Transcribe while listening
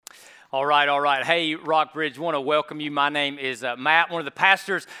All right, all right. Hey, Rockbridge, want to welcome you. My name is Matt, one of the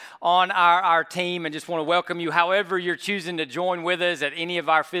pastors on our team, and just want to welcome you however you're choosing to join with us at any of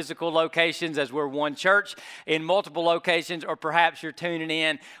our physical locations, as we're one church in multiple locations, or perhaps you're tuning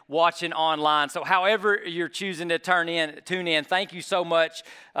in, watching online. So however you're choosing to tune in, thank you so much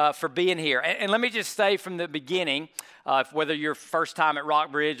for being here. And let me just say from the beginning, whether you're first time at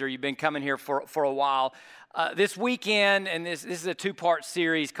Rockbridge or you've been coming here for a while, this weekend, and this is a two-part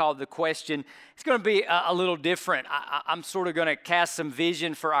series called The Question. It's going to be a little different. I'm sort of going to cast some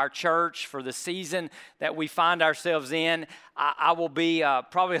vision for our church, for the season that we find ourselves in. I will be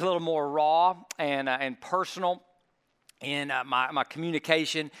probably a little more raw and personal in my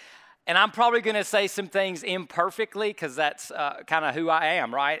communication. And I'm probably going to say some things imperfectly because that's kind of who I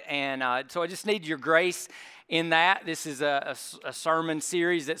am, right? And so I just need your grace in that. This is a sermon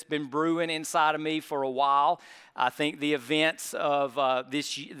series that's been brewing inside of me for a while. I think the events of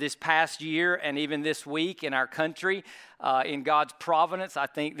this past year and even this week in our country, in God's providence, I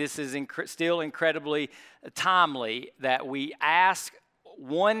think this is still incredibly timely that we ask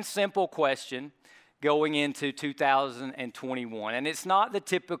one simple question going into 2021. And it's not the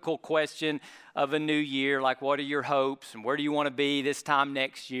typical question of a new year, like what are your hopes and where do you want to be this time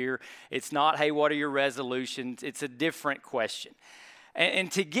next year? It's not, hey, what are your resolutions? It's a different question.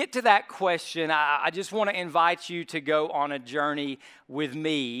 And to get to that question, I just want to invite you to go on a journey with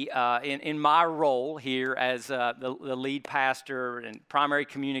me in my role here as the lead pastor and primary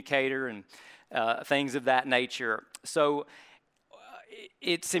communicator and things of that nature. So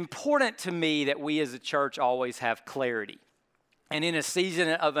it's important to me that we as a church always have clarity. And in a season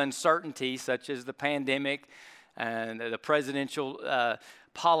of uncertainty, such as the pandemic and the presidential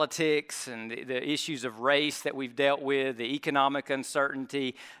politics and the issues of race that we've dealt with, the economic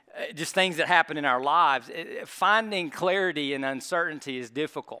uncertainty, just things that happen in our lives, finding clarity in uncertainty is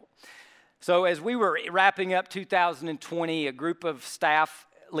difficult. So as we were wrapping up 2020, a group of staff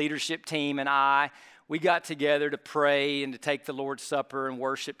leadership team and we got together to pray and to take the Lord's Supper and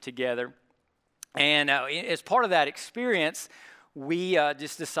worship together. And as part of that experience, we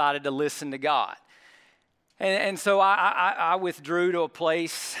just decided to listen to God. And so I withdrew to a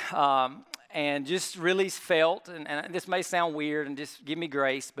place and just really felt, and this may sound weird and just give me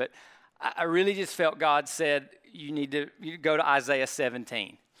grace, but I really just felt God said, you go to Isaiah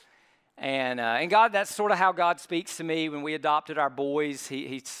 17. And God, that's sort of how God speaks to me. When we adopted our boys,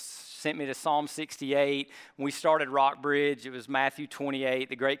 He sent me to Psalm 68. When we started Rockbridge, it was Matthew 28,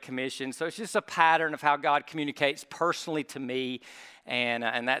 the Great Commission. So it's just a pattern of how God communicates personally to me,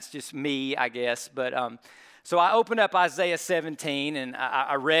 and that's just me, I guess. But so I opened up Isaiah 17, and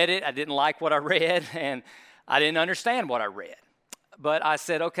I read it. I didn't like what I read, and I didn't understand what I read. But I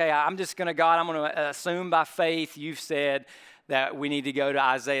said, okay, I'm going to assume by faith you've said that we need to go to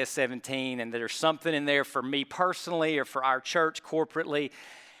Isaiah 17, and there's something in there for me personally or for our church corporately.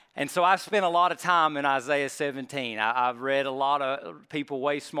 And so I've spent a lot of time in Isaiah 17. I've read a lot of people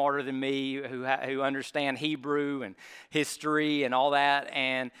way smarter than me who understand Hebrew and history and all that.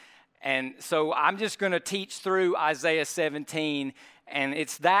 And so I'm just going to teach through Isaiah 17, and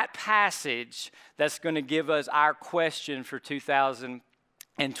it's that passage that's going to give us our question for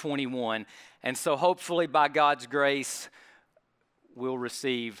 2021. And so hopefully by God's grace, we'll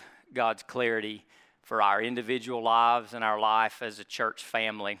receive God's clarity for our individual lives and our life as a church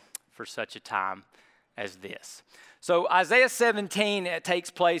family for such a time as this. So Isaiah 17 takes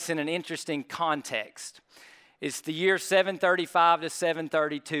place in an interesting context. It's the year 735 to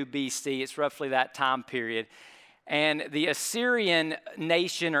 732 BC. It's roughly that time period. And the Assyrian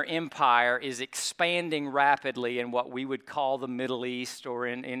nation or empire is expanding rapidly in what we would call the Middle East or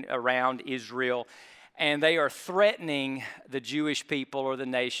in around Israel. And they are threatening the Jewish people or the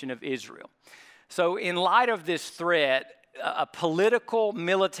nation of Israel. So in light of this threat, a political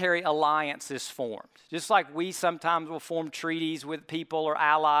military alliance is formed. Just like we sometimes will form treaties with people or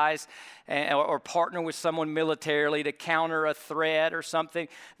allies or partner with someone militarily to counter a threat or something.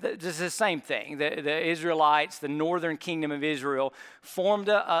 This is the same thing. The Israelites, the northern kingdom of Israel, formed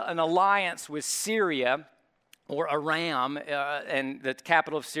an alliance with Syria or Aram, and the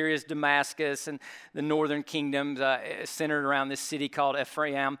capital of Syria is Damascus, and the northern kingdoms centered around this city called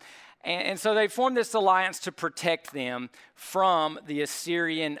Ephraim. And so they formed this alliance to protect them from the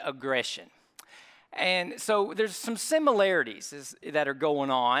Assyrian aggression. And so there's some similarities that are going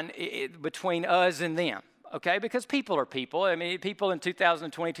on between us and them, okay? Because people are people. I mean, people in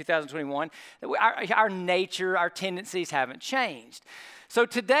 2020, 2021, our nature, our tendencies haven't changed. So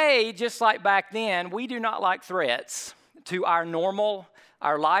today, just like back then, we do not like threats to our normal,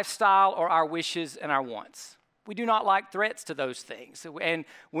 our lifestyle, or our wishes and our wants. We do not like threats to those things. And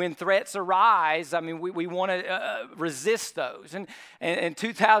when threats arise, we want to resist those. And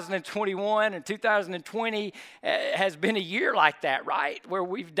 2021 and 2020 has been a year like that, right? Where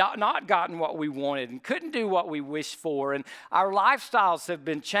we've not gotten what we wanted and couldn't do what we wished for. And our lifestyles have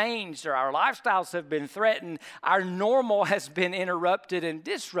been changed, or our lifestyles have been threatened. Our normal has been interrupted and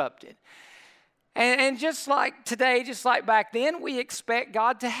disrupted. And just like today, just like back then, we expect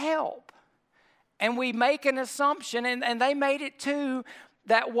God to help. And we make an assumption, and they made it too,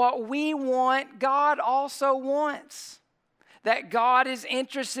 that what we want, God also wants. That God is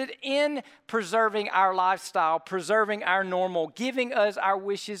interested in preserving our lifestyle, preserving our normal, giving us our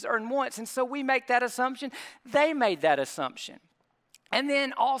wishes and wants. And so we make that assumption. They made that assumption. And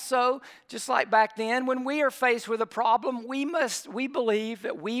then also, just like back then, when we are faced with a problem, we believe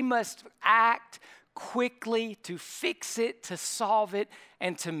that we must act quickly to fix it, to solve it,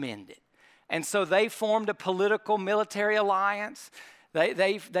 and to mend it. And so they formed a political military alliance.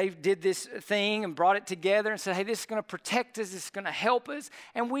 They did this thing and brought it together and said, hey, this is going to protect us, this is going to help us.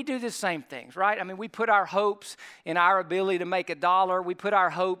 And we do the same things, right? We put our hopes in our ability to make $1. We put our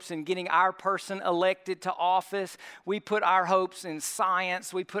hopes in getting our person elected to office. We put our hopes in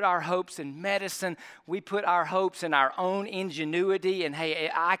science. We put our hopes in medicine. We put our hopes in our own ingenuity and,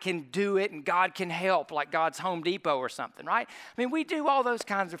 hey, I can do it and God can help, like God's Home Depot or something, right? We do all those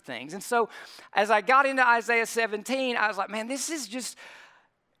kinds of things. And so as I got into Isaiah 17, I was like, man, it's just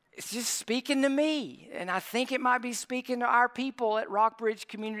speaking to me. And I think it might be speaking to our people at Rockbridge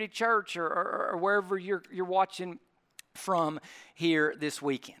Community Church or wherever you're watching from here this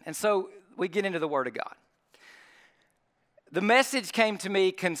weekend. And so we get into the Word of God. The message came to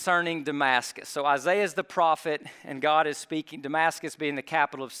me concerning Damascus. So Isaiah is the prophet, and God is speaking, Damascus being the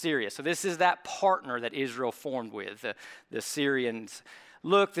capital of Syria. So this is that partner that Israel formed with, the Syrians.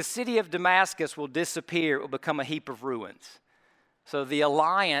 Look, the city of Damascus will disappear. It will become a heap of ruins. So the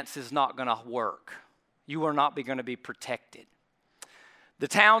alliance is not going to work. You are not going to be protected. The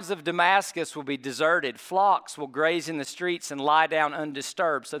towns of Damascus will be deserted. Flocks will graze in the streets and lie down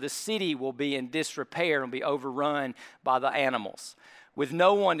undisturbed. So the city will be in disrepair and be overrun by the animals, with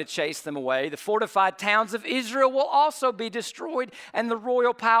no one to chase them away. The fortified towns of Israel will also be destroyed, and the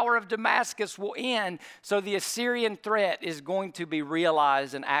royal power of Damascus will end. So the Assyrian threat is going to be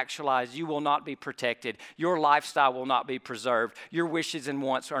realized and actualized. You will not be protected. Your lifestyle will not be preserved. Your wishes and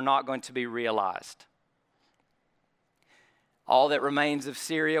wants are not going to be realized. All that remains of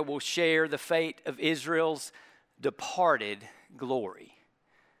Syria will share the fate of Israel's departed glory,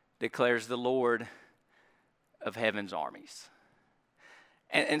 declares the Lord of heaven's armies.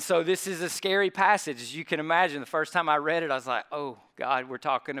 And so this is a scary passage. As you can imagine, the first time I read it, I was like, oh, God, we're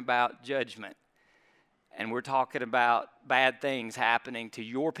talking about judgment. And we're talking about bad things happening to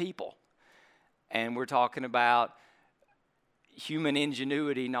your people. And we're talking about human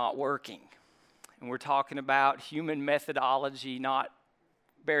ingenuity not working. And we're talking about human methodology not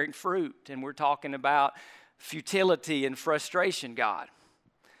bearing fruit. And we're talking about futility and frustration, God.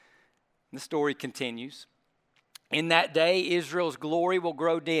 The story continues. In that day, Israel's glory will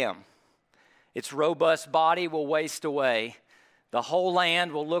grow dim. Its robust body will waste away. The whole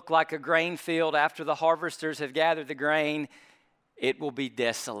land will look like a grain field after the harvesters have gathered the grain. It will be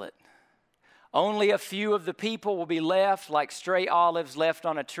desolate. Only a few of the people will be left, like stray olives left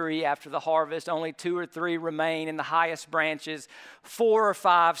on a tree after the harvest. Only 2 or 3 remain in the highest branches, 4 or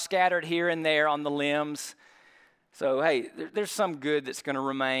 5 scattered here and there on the limbs. So, hey, there's some good that's going to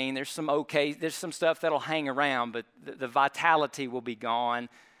remain. There's some stuff that'll hang around, but the vitality will be gone.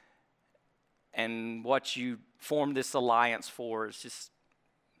 And what you formed this alliance for is just,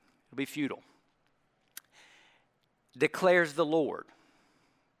 it'll be futile. Declares the Lord,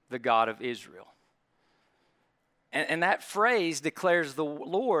 the God of Israel. And that phrase, declares the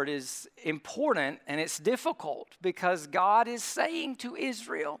Lord, is important and it's difficult because God is saying to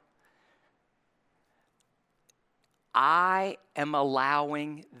Israel, I am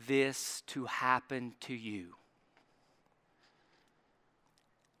allowing this to happen to you.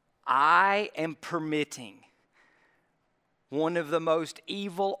 I am permitting one of the most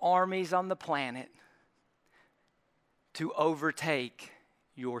evil armies on the planet to overtake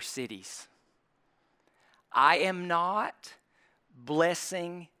your cities. I am not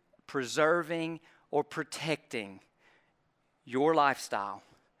blessing, preserving, or protecting your lifestyle,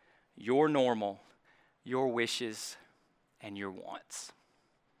 your normal, your wishes, and your wants.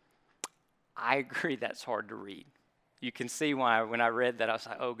 I agree that's hard to read. You can see why when I read that, I was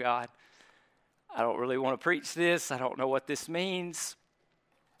like, oh God, I don't really want to preach this. I don't know what this means.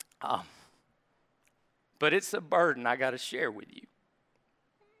 But it's a burden I got to share with you.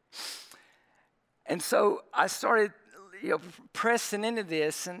 And so I started, pressing into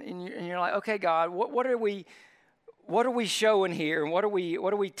this, and you're like, okay, God, what are we showing here, and what are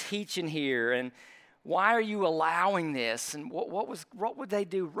we teaching here, and why are you allowing this, and what would they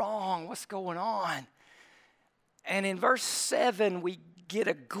do wrong? What's going on? And in verse 7, we get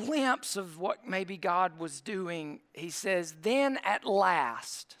a glimpse of what maybe God was doing. He says, then at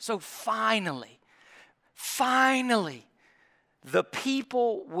last, so finally, the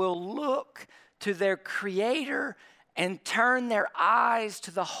people will look to their Creator and turn their eyes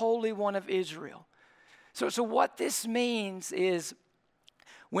to the Holy One of Israel. So what this means is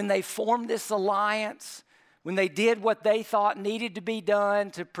when they formed this alliance, when they did what they thought needed to be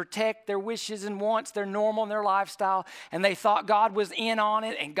done to protect their wishes and wants, their normal and their lifestyle, and they thought God was in on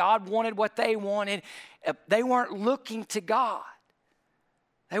it and God wanted what they wanted, they weren't looking to God.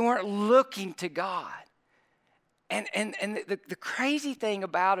 They weren't looking to God. And the crazy thing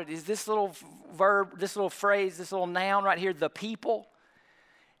about it is this little verb, this little phrase, this little noun right here, the people.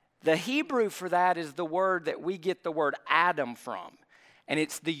 The Hebrew for that is the word that we get the word Adam from. And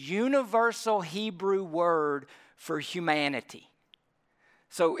it's the universal Hebrew word for humanity.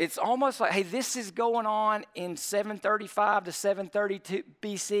 So it's almost like, hey, this is going on in 735 to 732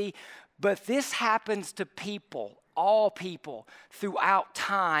 BC, but this happens to people, all people, throughout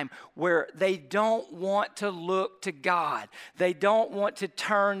time where they don't want to look to God. They don't want to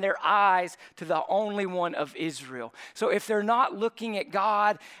turn their eyes to the only one of Israel. So if they're not looking at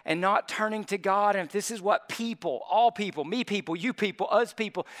God and not turning to God, and if this is what people, all people, me people, you people, us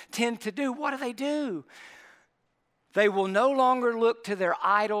people tend to do, what do? They will no longer look to their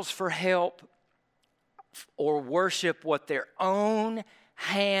idols for help or worship what their own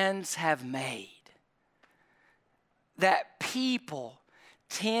hands have made. That people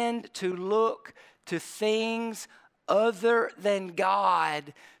tend to look to things other than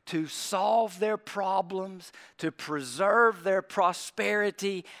God to solve their problems, to preserve their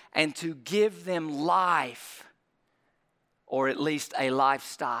prosperity, and to give them life, or at least a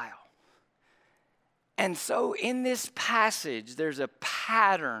lifestyle. And so in this passage, there's a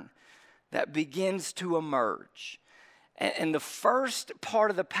pattern that begins to emerge. And the first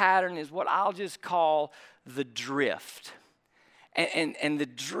part of the pattern is what I'll just call the drift. And the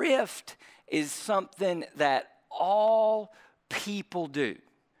drift is something that all people do.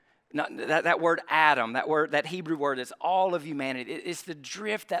 Not that word Adam, that Hebrew word is all of humanity. It's the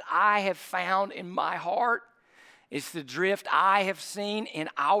drift that I have found in my heart. It's the drift I have seen in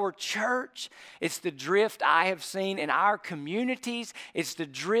our church. It's the drift I have seen in our communities. It's the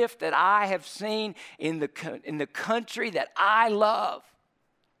drift that I have seen in the country that I love.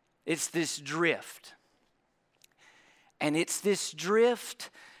 It's this drift. And it's this drift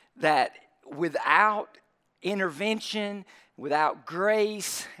that without intervention, without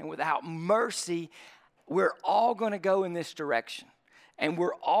grace, and without mercy, we're all going to go in this direction. And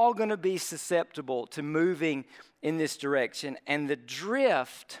we're all going to be susceptible to moving in this direction. And the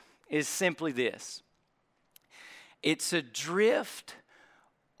drift is simply this. It's a drift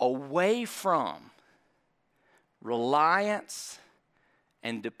away from reliance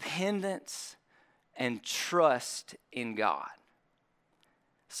and dependence and trust in God.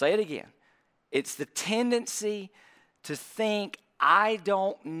 Say it again. It's the tendency to think, I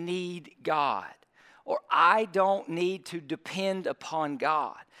don't need God, or I don't need to depend upon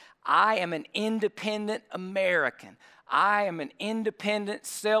God. I am an independent American. I am an independent,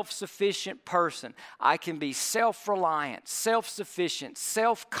 self-sufficient person. I can be self-reliant, self-sufficient,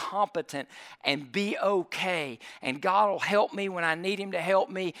 self-competent, and be okay. And God will help me when I need Him to help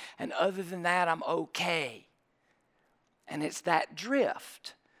me. And other than that, I'm okay. And it's that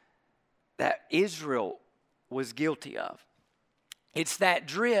drift that Israel was guilty of. It's that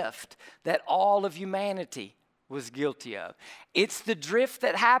drift that all of humanity was guilty of. It's the drift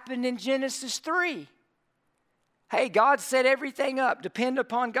that happened in Genesis 3. Hey, God set everything up. Depend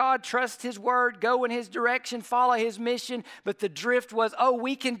upon God, trust His word, go in His direction, follow His mission. But the drift was,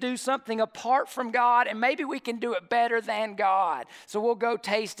 we can do something apart from God, and maybe we can do it better than God. So we'll go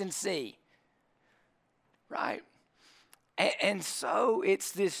taste and see. Right? And so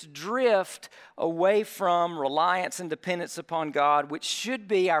it's this drift away from reliance and dependence upon God, which should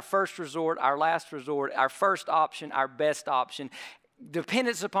be our first resort, our last resort, our first option, our best option.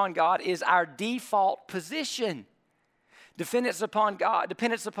 Dependence upon God is our default position. Dependence upon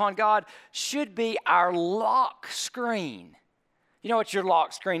God should be our lock screen. You know what your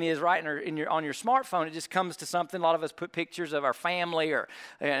lock screen is, right? On your smartphone, it just comes to something. A lot of us put pictures of our family or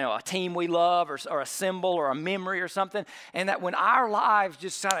a team we love or a symbol or a memory or something. And that when our lives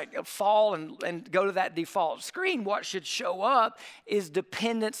just kind of fall and go to that default screen, what should show up is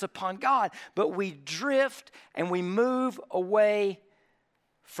dependence upon God. But we drift and we move away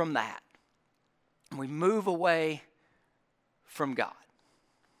from that. We move away from God.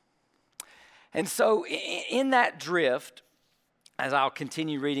 And so in that drift, as I'll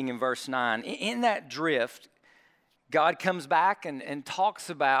continue reading in verse 9, in that drift, God comes back and talks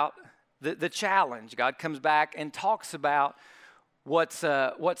about the challenge. God comes back and talks about what's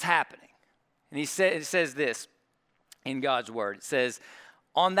happening. And it says this in God's word. It says,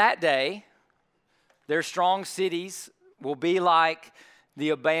 on that day, their strong cities will be like the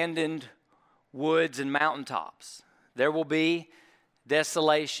abandoned woods and mountaintops. There will be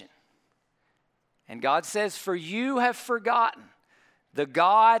desolation. And God says, for you have forgotten the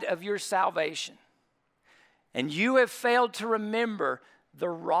God of your salvation, and you have failed to remember the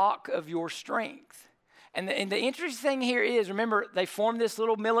rock of your strength. And the interesting thing here is, remember, they formed this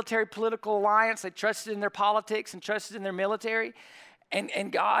little military political alliance. They trusted in their politics and trusted in their military.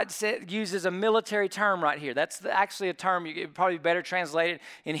 And God uses a military term right here. That's actually a term, it would probably be better translated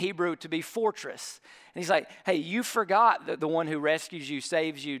in Hebrew to be fortress. And he's like, hey, you forgot the one who rescues you,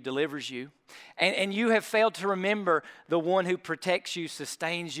 saves you, delivers you. And you have failed to remember the one who protects you,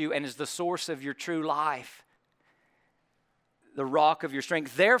 sustains you, and is the source of your true life. The rock of your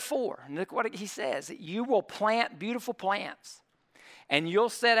strength. Therefore, look what he says, you will plant beautiful plants. And you'll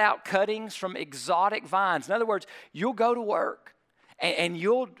set out cuttings from exotic vines. In other words, you'll go to work. And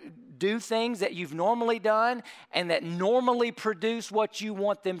you'll do things that you've normally done and that normally produce what you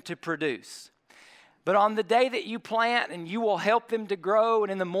want them to produce. But on the day that you plant, and you will help them to grow,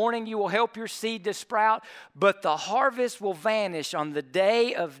 and in the morning you will help your seed to sprout, but the harvest will vanish on the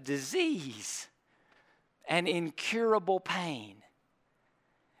day of disease and incurable pain.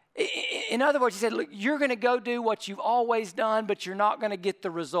 In other words, he said, look, you're going to go do what you've always done, but you're not going to get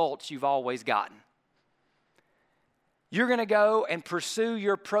the results you've always gotten. You're going to go and pursue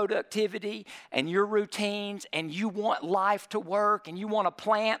your productivity and your routines, and you want life to work, and you want to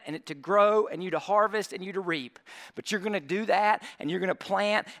plant and it to grow, and you to harvest and you to reap. But you're going to do that, and you're going to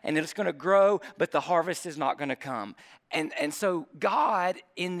plant, and it's going to grow, but the harvest is not going to come. So God,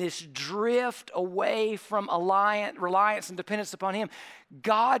 in this drift away from reliance and dependence upon Him,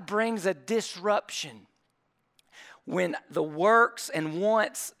 God brings a disruption when the works and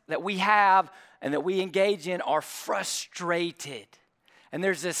wants that we have and that we engage in are frustrated. And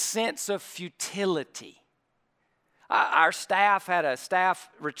there's a sense of futility. Our staff had a staff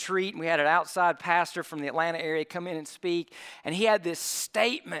retreat, and we had an outside pastor from the Atlanta area come in and speak. And he had this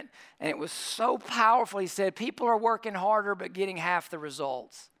statement, and it was so powerful. He said, people are working harder but getting half the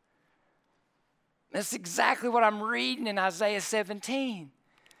results. That's exactly what I'm reading in Isaiah 17.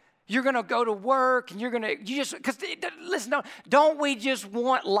 You're going to go to work, and listen, don't we just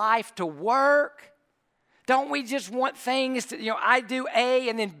want life to work? Don't we just want things to, I do A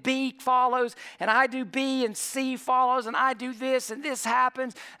and then B follows, and I do B and C follows, and I do this and this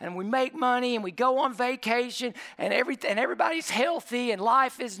happens, and we make money and we go on vacation, and everybody's healthy and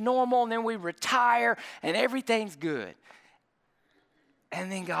life is normal, and then we retire and everything's good.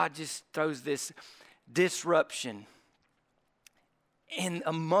 And then God just throws this disruption in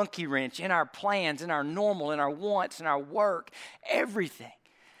a monkey wrench, in our plans, in our normal, in our wants, in our work, everything.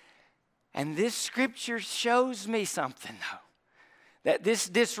 And this scripture shows me something, though, that this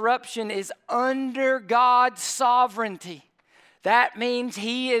disruption is under God's sovereignty. That means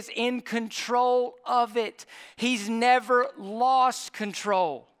He is in control of it. He's never lost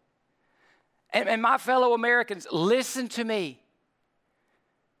control. And my fellow Americans, listen to me.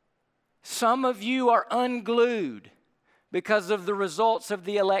 Some of you are unglued because of the results of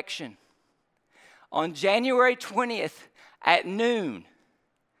the election. On January 20th at noon,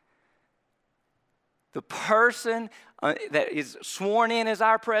 the person that is sworn in as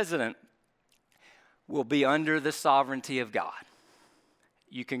our president will be under the sovereignty of God.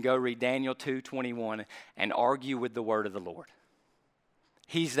 You can go read Daniel 2:21 and argue with the word of the Lord.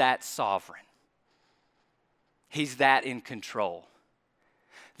 He's that sovereign. He's that in control.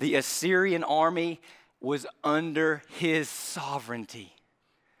 The Assyrian army was under his sovereignty,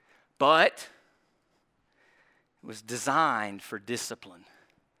 but it was designed for discipline.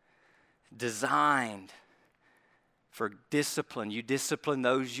 Designed for discipline. You discipline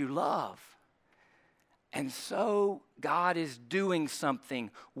those you love. And so God is doing something,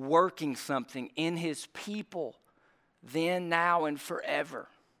 working something in His people, then, now, and forever.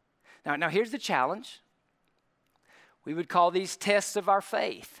 Now here's the challenge. We would call these tests of our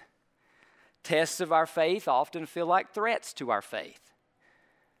faith. Tests of our faith often feel like threats to our faith.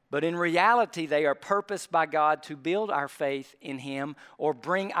 But in reality, they are purposed by God to build our faith in Him or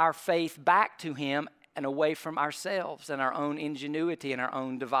bring our faith back to Him and away from ourselves and our own ingenuity and our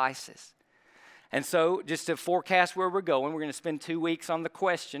own devices. And so, just to forecast where we're going, we're going to spend 2 weeks on the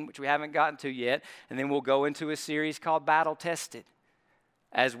question, which we haven't gotten to yet, and then we'll go into a series called Battle Tested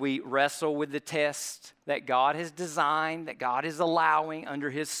as we wrestle with the tests that God has designed, that God is allowing under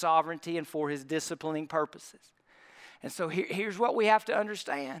His sovereignty and for His disciplining purposes. And so here's what we have to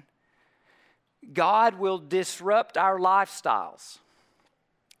understand. God will disrupt our lifestyles.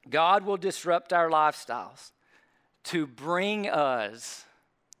 God will disrupt our lifestyles to bring us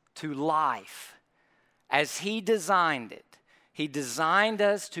to life as He designed it. He designed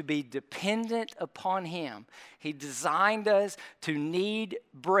us to be dependent upon Him. He designed us to need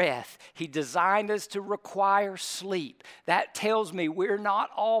breath. He designed us to require sleep. That tells me we're not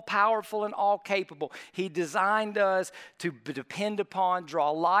all powerful and all capable. He designed us to depend upon,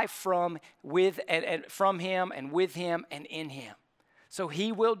 draw life from, and from Him and with Him and in Him. So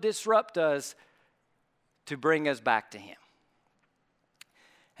He will disrupt us to bring us back to Him.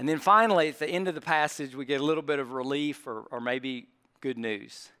 And then finally, at the end of the passage, we get a little bit of relief or maybe good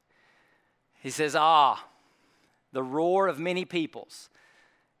news. He says, the roar of many peoples.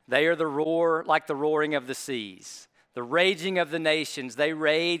 They are the roar like the roaring of the seas. The raging of the nations, they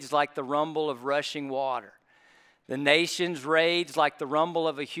rage like the rumble of rushing water. The nations rage like the rumble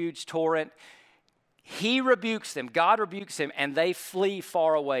of a huge torrent. He rebukes them, God rebukes them, and they flee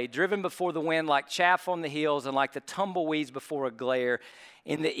far away, driven before the wind like chaff on the hills and like the tumbleweeds before a glare.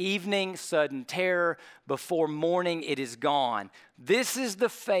 In the evening, sudden terror. Before morning, it is gone. This is the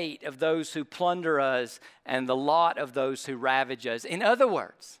fate of those who plunder us and the lot of those who ravage us. In other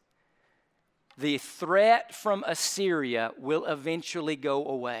words, the threat from Assyria will eventually go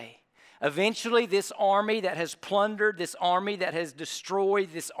away. Eventually, this army that has plundered, this army that has destroyed,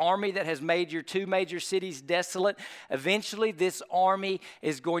 this army that has made your 2 major cities desolate, eventually this army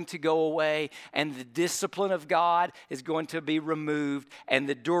is going to go away, and the discipline of God is going to be removed, and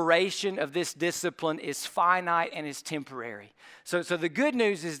the duration of this discipline is finite and is temporary. So the good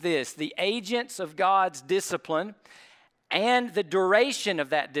news is this: the agents of God's discipline and the duration of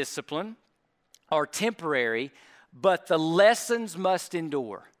that discipline are temporary, but the lessons must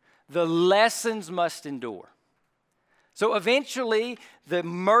endure. The lessons must endure. So eventually, the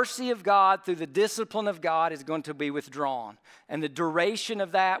mercy of God through the discipline of God is going to be withdrawn. And the duration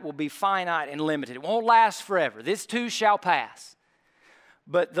of that will be finite and limited. It won't last forever. This too shall pass.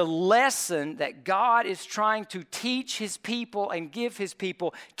 But the lesson that God is trying to teach His people and give His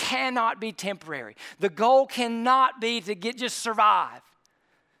people cannot be temporary. The goal cannot be to just survive.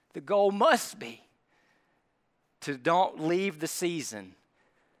 The goal must be to don't leave the season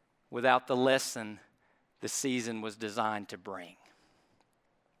without the lesson the season was designed to bring.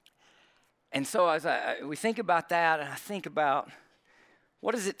 And so as we think about that, and I think about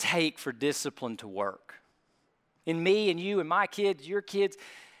what does it take for discipline to work? In me and you and my kids, your kids,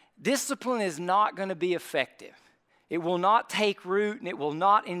 discipline is not going to be effective. It will not take root and it will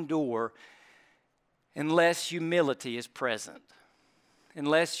not endure unless humility is present.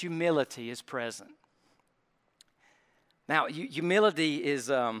 Unless humility is present. Now, humility is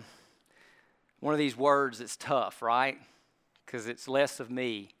one of these words that's tough, right? Because it's less of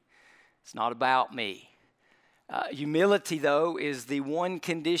me. It's not about me. Humility, though, is the one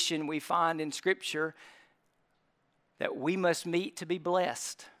condition we find in Scripture that we must meet to be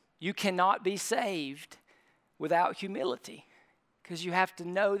blessed. You cannot be saved without humility because you have to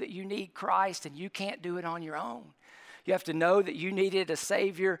know that you need Christ and you can't do it on your own. You have to know that you needed a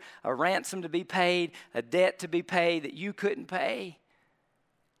Savior, a ransom to be paid, a debt to be paid that you couldn't pay.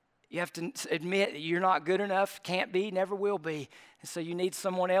 You have to admit that you're not good enough, can't be, never will be. And so you need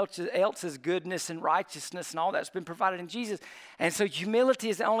someone else's goodness and righteousness and all that's been provided in Jesus. And so humility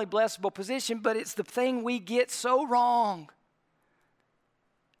is the only blessable position, but it's the thing we get so wrong.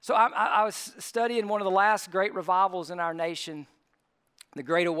 So I was studying one of the last great revivals in our nation, the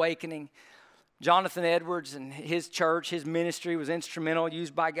Great Awakening. Jonathan Edwards and his church, his ministry was instrumental,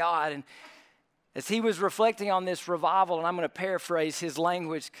 used by God. And as he was reflecting on this revival, and I'm going to paraphrase his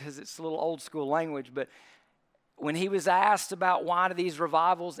language because it's a little old school language, but when he was asked about why do these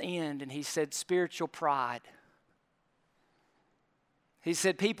revivals end, and he said spiritual pride. He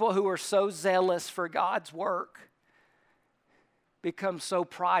said people who are so zealous for God's work become so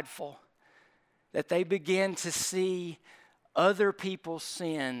prideful that they begin to see other people's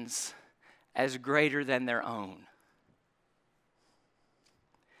sins as greater than their own.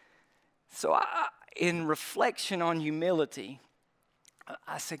 So in reflection on humility,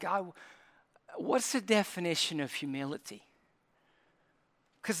 I said, God, what's the definition of humility?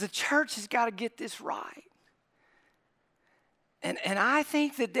 Because the church has got to get this right. And I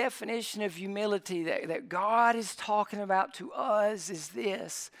think the definition of humility that God is talking about to us is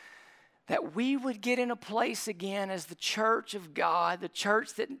this, that we would get in a place again as the church of God, the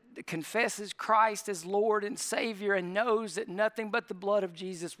church that confesses Christ as Lord and Savior and knows that nothing but the blood of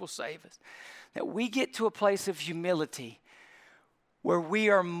Jesus will save us. That we get to a place of humility where we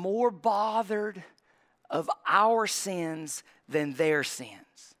are more bothered of our sins than their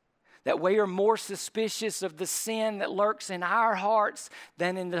sins. That we are more suspicious of the sin that lurks in our hearts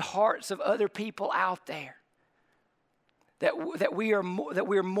than in the hearts of other people out there. That we are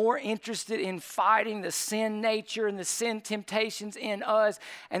more interested in fighting the sin nature and the sin temptations in us,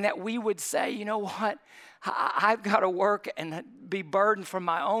 and that we would say, you know what, I've got to work and be burdened from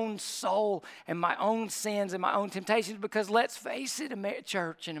my own soul and my own sins and my own temptations, because let's face it,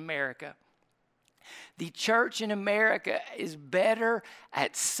 church in America, the church in America is better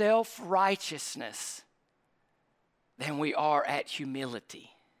at self-righteousness than we are at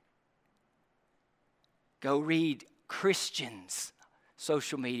humility. Go read Christians'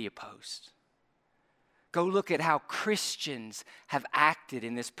 social media posts. Go look at how Christians have acted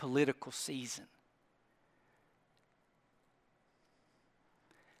in this political season.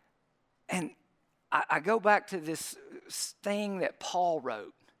 And I go back to this thing that Paul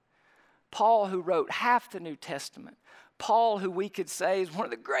wrote. Paul, who wrote half the New Testament. Paul, who we could say is one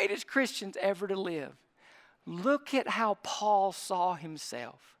of the greatest Christians ever to live. Look at how Paul saw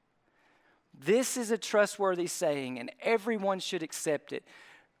himself. This is a trustworthy saying, and everyone should accept it.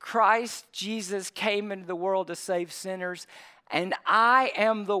 Christ Jesus came into the world to save sinners, and I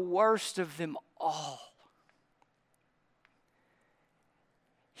am the worst of them all.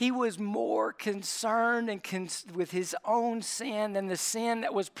 He was more concerned with his own sin than the sin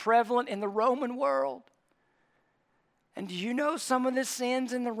that was prevalent in the Roman world. And do you know some of the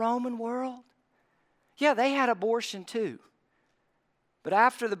sins in the Roman world? Yeah, they had abortion too. But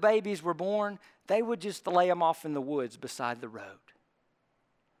after the babies were born, they would just lay them off in the woods beside the road.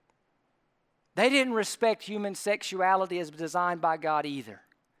 They didn't respect human sexuality as designed by God either.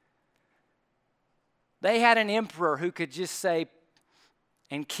 They had an emperor who could just say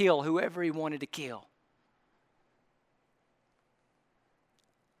and kill whoever he wanted to kill.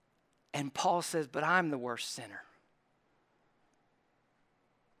 And Paul says, but I'm the worst sinner.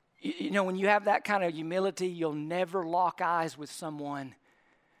 You know, when you have that kind of humility, you'll never lock eyes with someone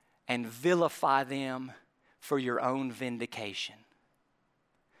and vilify them for your own vindication.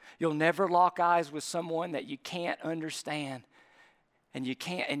 You'll never lock eyes with someone that you can't understand and you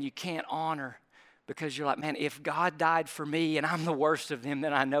can't honor, because you're like, man, if God died for me and I'm the worst of them,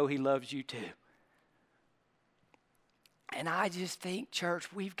 then I know he loves you too. And I just think,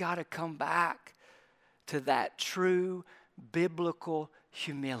 church, we've got to come back to that true biblical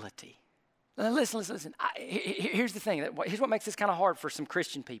humility. Now, listen. Here's the thing. Here's what makes this kind of hard for some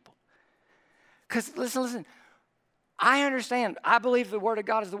Christian people. Because, listen. I understand. I believe the Word of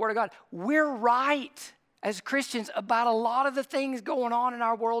God is the Word of God. We're right as Christians about a lot of the things going on in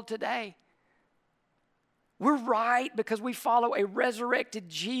our world today. We're right because we follow a resurrected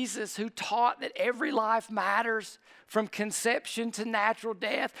Jesus who taught that every life matters from conception to natural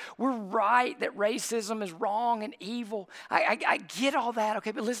death. We're right that racism is wrong and evil. I get all that, okay,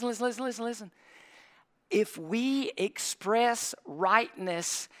 but listen. If we express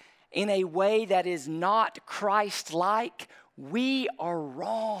rightness in a way that is not Christ-like, we are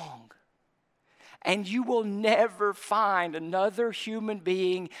wrong. And you will never find another human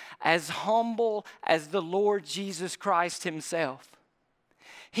being as humble as the Lord Jesus Christ himself.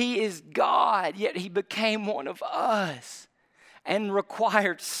 He is God, yet he became one of us and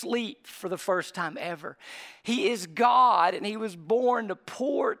required sleep for the first time ever. He is God, and he was born to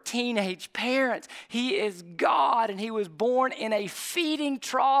poor teenage parents. He is God, and he was born in a feeding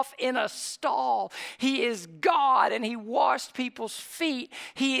trough in a stall. He is God, and he washed people's feet.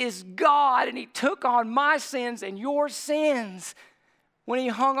 He is God, and he took on my sins and your sins. When he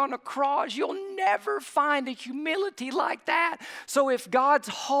hung on a cross, you'll never find a humility like that. So if God's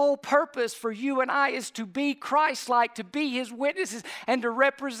whole purpose for you and I is to be Christ-like, to be his witnesses, and to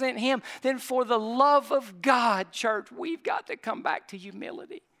represent him, then for the love of God, church, we've got to come back to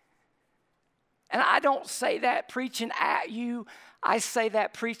humility. And I don't say that preaching at you. I say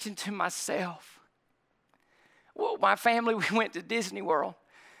that preaching to myself. Well, my family, we went to Disney World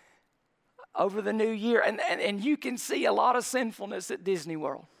over the new year, and you can see a lot of sinfulness at Disney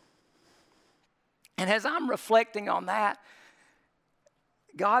World. And as I'm reflecting on that,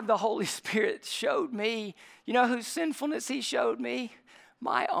 God, the Holy Spirit, showed me, you know whose sinfulness he showed me?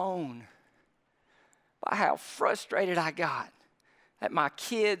 My own. By how frustrated I got at my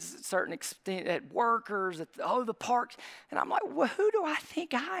kids, at a certain extent, at workers, at the parks. And I'm like, well, who do I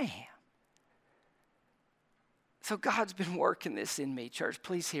think I am? So God's been working this in me, church.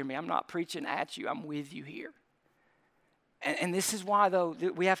 Please hear me. I'm not preaching at you. I'm with you here. And this is why, though,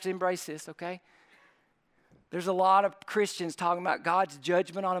 we have to embrace this, okay? There's a lot of Christians talking about God's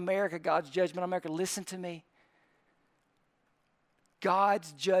judgment on America, God's judgment on America. Listen to me.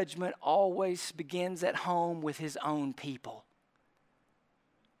 God's judgment always begins at home with his own people.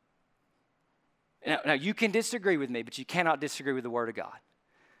 Now, you can disagree with me, but you cannot disagree with the Word of God.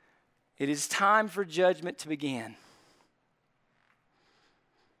 It is time for judgment to begin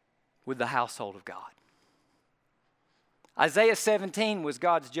with the household of God. Isaiah 17 was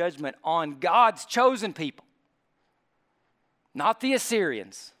God's judgment on God's chosen people, not the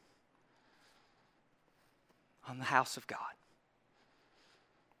Assyrians, on the house of God.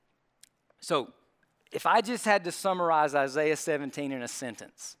 So, if I just had to summarize Isaiah 17 in a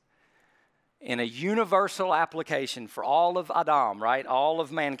sentence, in a universal application for all of Adam, right? All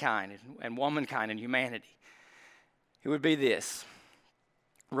of mankind and womankind and humanity, it would be this.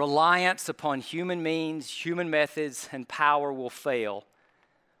 Reliance upon human means, human methods, and power will fail.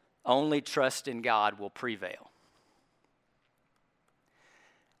 Only trust in God will prevail.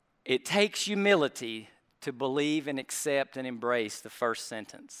 It takes humility to believe and accept and embrace the first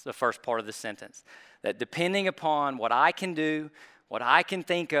sentence, the first part of the sentence, that depending upon what I can do, what I can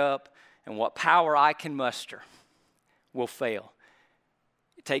think up, and what power I can muster will fail.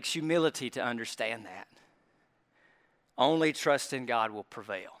 It takes humility to understand that. Only trust in God will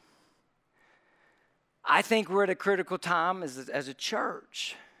prevail. I think we're at a critical time as a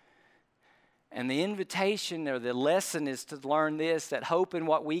church. And the invitation or the lesson is to learn this, that hope in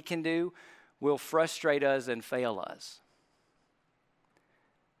what we can do will frustrate us and fail us.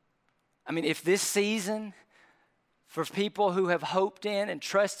 I mean, if this season, for people who have hoped in and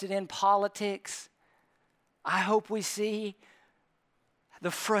trusted in politics, I hope we see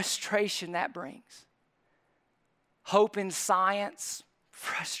the frustration that brings. Hope in science,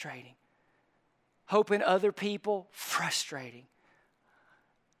 frustrating. Hope in other people, frustrating.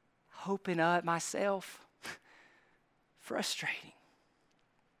 Hope in myself, frustrating.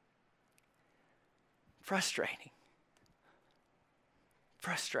 Frustrating.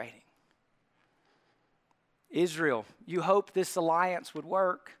 Frustrating. Israel, you hoped this alliance would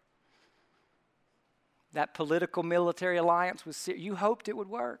work. That political military alliance was you hoped it would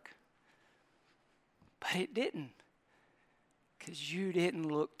work. But it didn't. Because you didn't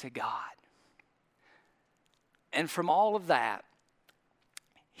look to God. And from all of that,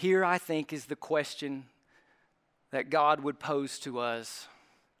 here I think is the question that God would pose to us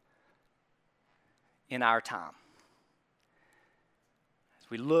in our time. As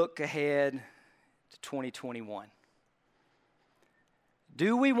we look ahead to 2021.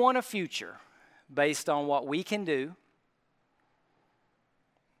 Do we want a future based on what we can do?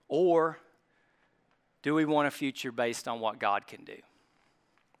 Or do we want a future based on what God can do?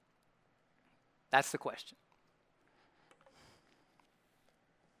 That's the question.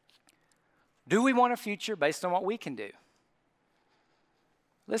 Do we want a future based on what we can do?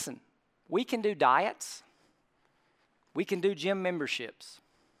 Listen, we can do diets. We can do gym memberships.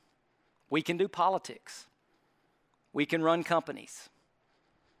 We can do politics. We can run companies.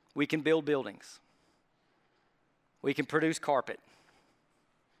 We can build buildings. We can produce carpet.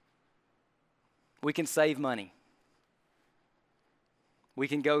 We can save money. We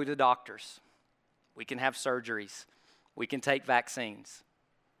can go to doctors. We can have surgeries. We can take vaccines.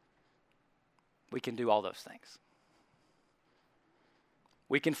 We can do all those things.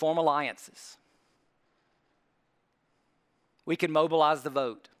 We can form alliances. We can mobilize the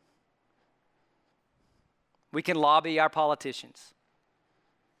vote. We can lobby our politicians.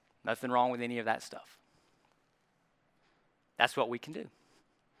 Nothing wrong with any of that stuff. That's what we can do.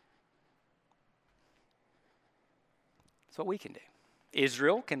 That's what we can do.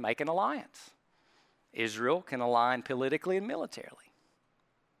 Israel can make an alliance. Israel can align politically and militarily.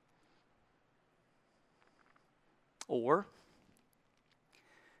 Or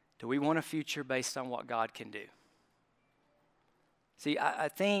do we want a future based on what God can do? See, I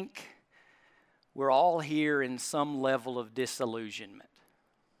think we're all here in some level of disillusionment.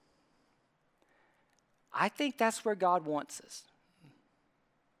 I think that's where God wants us.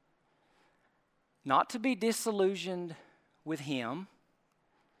 Not to be disillusioned with Him,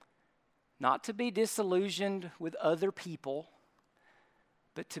 not to be disillusioned with other people,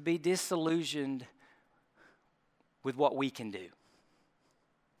 but to be disillusioned with what we can do.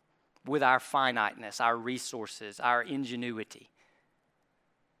 with our finiteness, our resources, our ingenuity.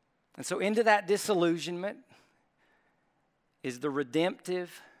 And so into that disillusionment is the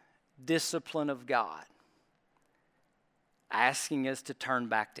redemptive discipline of God, asking us to turn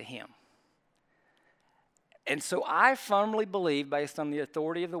back to Him. And so I firmly believe, based on the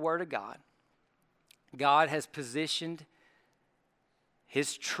authority of the Word of God, God has positioned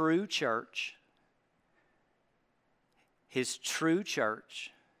His true church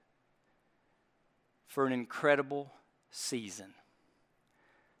for an incredible season,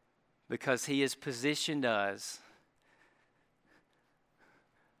 because He has positioned us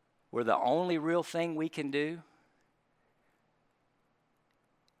where the only real thing we can do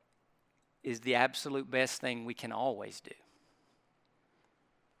is the absolute best thing we can always do,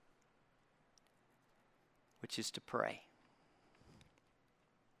 which is to pray.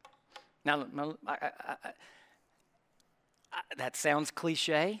 Now, that sounds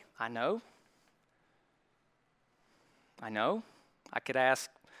cliche, I know. I could ask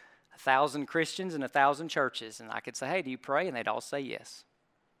 1,000 Christians in 1,000 churches, and I could say, hey, do you pray? And they'd all say yes.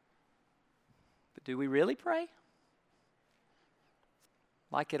 But do we really pray?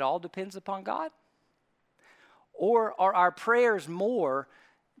 Like it all depends upon God? Or are our prayers more,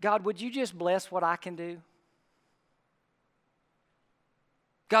 God, would you just bless what I can do?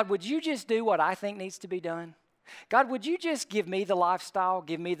 God, would you just do what I think needs to be done? God, would you just give me the lifestyle,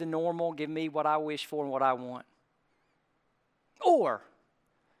 give me the normal, give me what I wish for and what I want? Or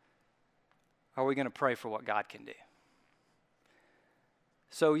are we going to pray for what God can do?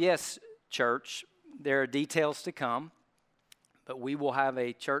 So yes, church, there are details to come, but we will have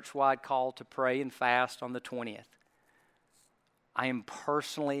a church-wide call to pray and fast on the 20th. I am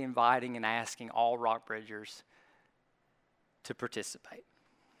personally inviting and asking all Rockbridgers to participate.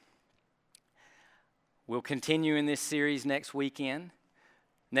 We'll continue in this series next weekend.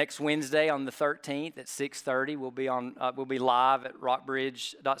 Next Wednesday on the 13th at 6:30, we'll be live at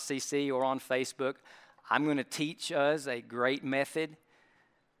rockbridge.cc or on Facebook. I'm going to teach us a great method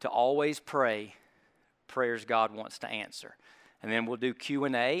to always pray prayers God wants to answer. And then we'll do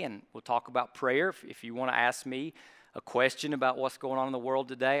Q&A, and we'll talk about prayer. If you want to ask me a question about what's going on in the world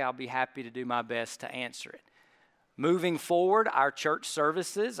today, I'll be happy to do my best to answer it. Moving forward, our church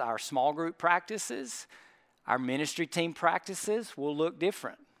services, our small group practices, our ministry team practices will look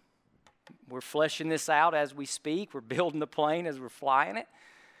different. We're fleshing this out as we speak. We're building the plane as we're flying it.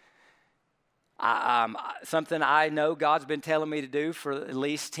 Something I know God's been telling me to do for at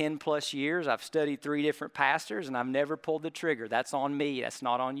least 10 plus years. I've studied 3 different pastors, and I've never pulled the trigger. That's on me. That's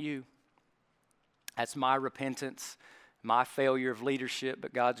not on you. That's my repentance, my failure of leadership,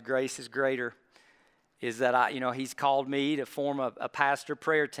 but God's grace is greater. Is that He's called me to form a pastor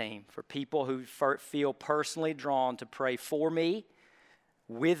prayer team for people who feel personally drawn to pray for me,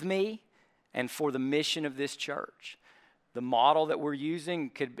 with me, and for the mission of this church. The model that we're using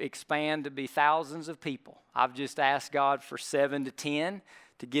could expand to be thousands of people. I've just asked God for 7 to 10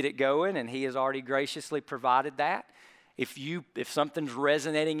 to get it going, and He has already graciously provided that. If something's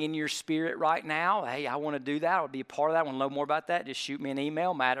resonating in your spirit right now, hey, I want to do that. I'll be a part of that. I want to know more about that. Just shoot me an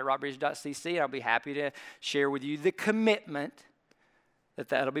email, matt@rockbridge.cc, and I'll be happy to share with you the commitment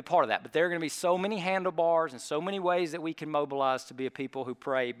that'll be part of that. But there are going to be so many handlebars and so many ways that we can mobilize to be a people who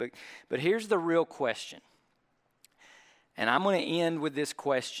pray. But here's the real question. And I'm going to end with this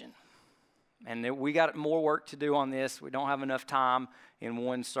question. And we got more work to do on this. We don't have enough time in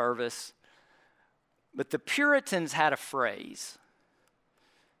one service. But the Puritans had a phrase.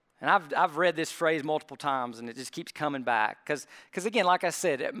 And I've read this phrase multiple times, and it just keeps coming back. Because again, like I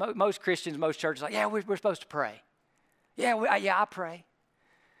said, most Christians, most churches are like, yeah, we're supposed to pray. Yeah, I pray.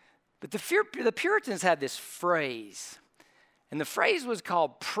 But the Puritans had this phrase. And the phrase was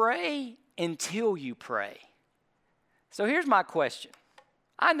called, pray until you pray. So here's my question.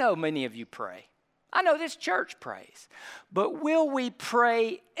 I know many of you pray. I know this church prays. But will we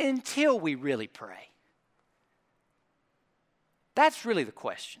pray until we really pray? That's really the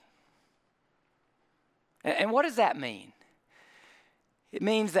question. And what does that mean? It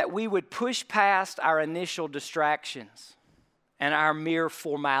means that we would push past our initial distractions and our mere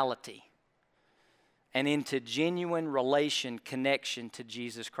formality and into genuine connection to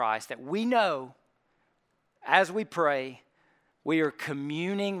Jesus Christ. That we know as we pray, we are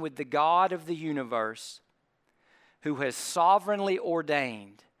communing with the God of the universe who has sovereignly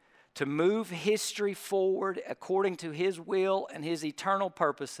ordained to move history forward according to His will and His eternal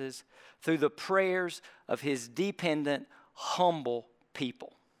purposes through the prayers of His dependent, humble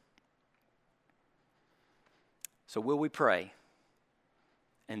people. So will we pray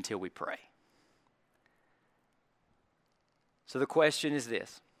until we pray? So the question is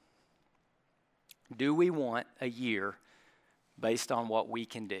this. Do we want a year based on what we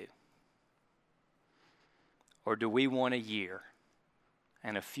can do? Or do we want a year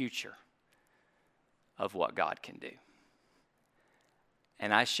and a future of what God can do?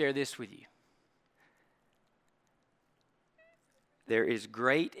 And I share this with you. There is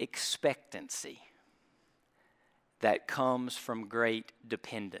great expectancy that comes from great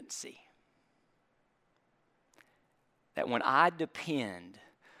dependency. That when I depend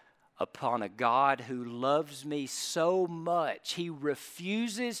upon a God who loves me so much, He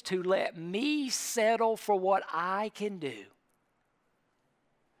refuses to let me settle for what I can do,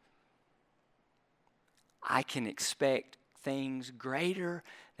 I can expect things greater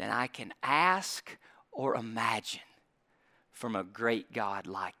than I can ask or imagine from a great God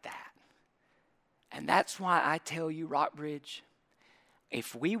like that. And that's why I tell you, Rockbridge,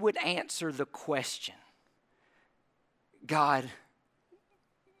 if we would answer the question, God,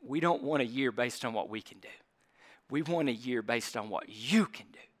 we don't want a year based on what we can do. We want a year based on what you can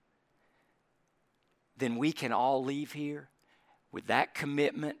do. Then we can all leave here with that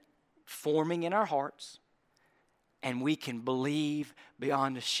commitment forming in our hearts, and we can believe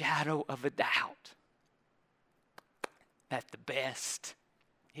beyond a shadow of a doubt that the best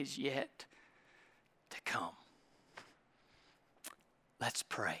is yet to come. Let's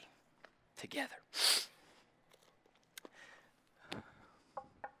pray together.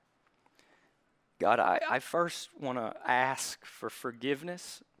 God, I first want to ask for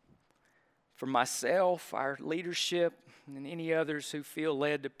forgiveness for myself, our leadership, and any others who feel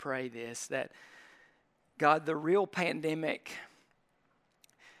led to pray this, that God, the real pandemic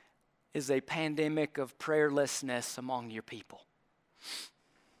is a pandemic of prayerlessness among your people.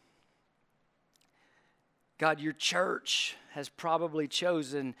 God, your church has probably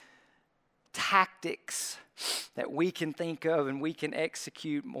chosen tactics that we can think of and we can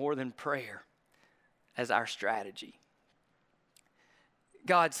execute more than prayer as our strategy.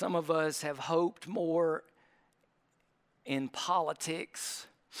 God, some of us have hoped more in politics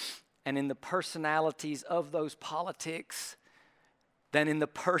and in the personalities of those politics than in the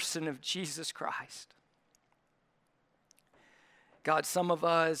person of Jesus Christ. God, some of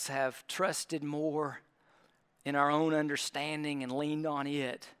us have trusted more in our own understanding and leaned on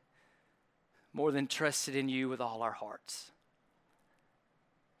it more than trusted in you with all our hearts.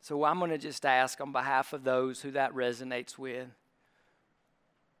 So I'm going to just ask on behalf of those who that resonates with,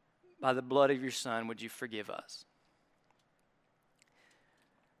 by the blood of your Son, would you forgive us?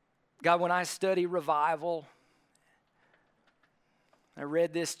 God, when I study revival, I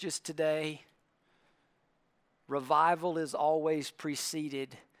read this just today, revival is always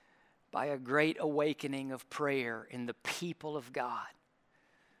preceded by a great awakening of prayer in the people of God.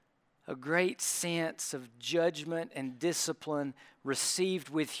 A great sense of judgment and discipline received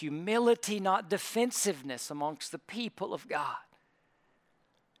with humility, not defensiveness, amongst the people of God.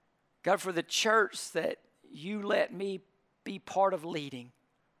 God, for the church that you let me be part of leading,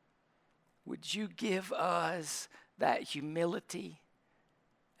 would you give us that humility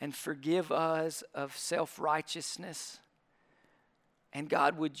and forgive us of self-righteousness? And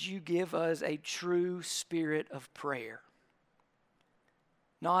God, would you give us a true spirit of prayer?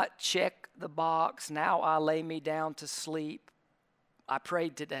 Not check the box, now I lay me down to sleep. I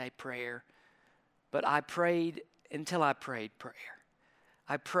prayed today prayer, but I prayed until I prayed prayer.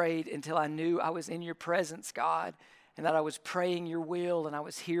 I prayed until I knew I was in your presence, God, and that I was praying your will and I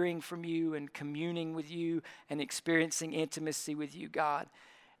was hearing from you and communing with you and experiencing intimacy with you, God.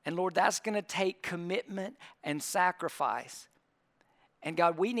 And Lord, that's going to take commitment and sacrifice. And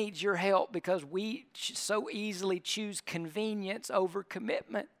God, we need your help because we so easily choose convenience over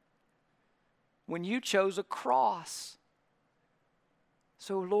commitment when you chose a cross.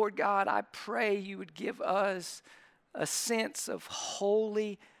 So Lord God, I pray you would give us a sense of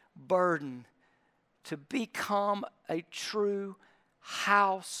holy burden to become a true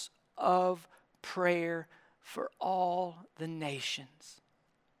house of prayer for all the nations.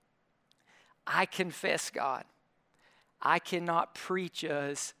 I confess, God, I cannot preach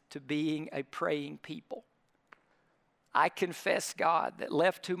us to being a praying people. I confess, God, that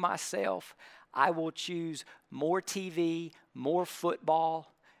left to myself, I will choose more TV, more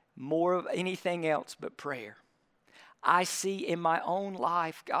football, more of anything else but prayer. I see in my own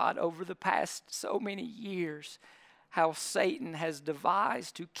life, God, over the past so many years, how Satan has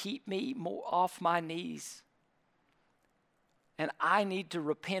devised to keep me more off my knees. And I need to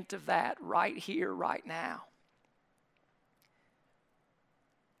repent of that right here, right now.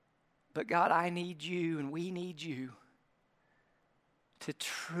 But God, I need you and we need you to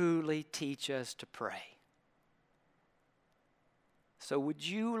truly teach us to pray. So would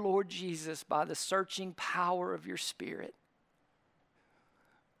you, Lord Jesus, by the searching power of your Spirit,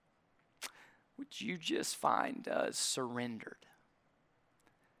 would you just find us surrendered?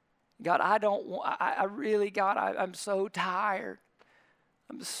 God, I'm so tired.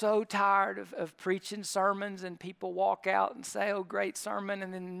 I'm so tired of preaching sermons and people walk out and say, oh, great sermon,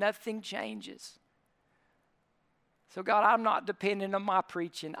 and then nothing changes. So God, I'm not dependent on my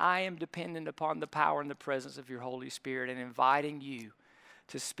preaching. I am dependent upon the power and the presence of your Holy Spirit and inviting you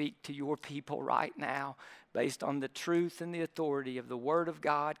to speak to your people right now based on the truth and the authority of the Word of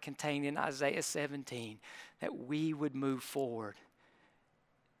God contained in Isaiah 17, that we would move forward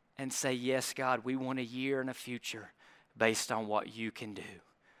and say, yes, God, we want a year and a future based on what you can do.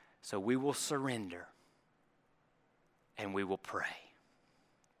 So we will surrender and we will pray.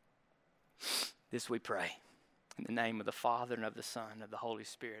 This we pray. In the name of the Father and of the Son and of the Holy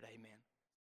Spirit, amen.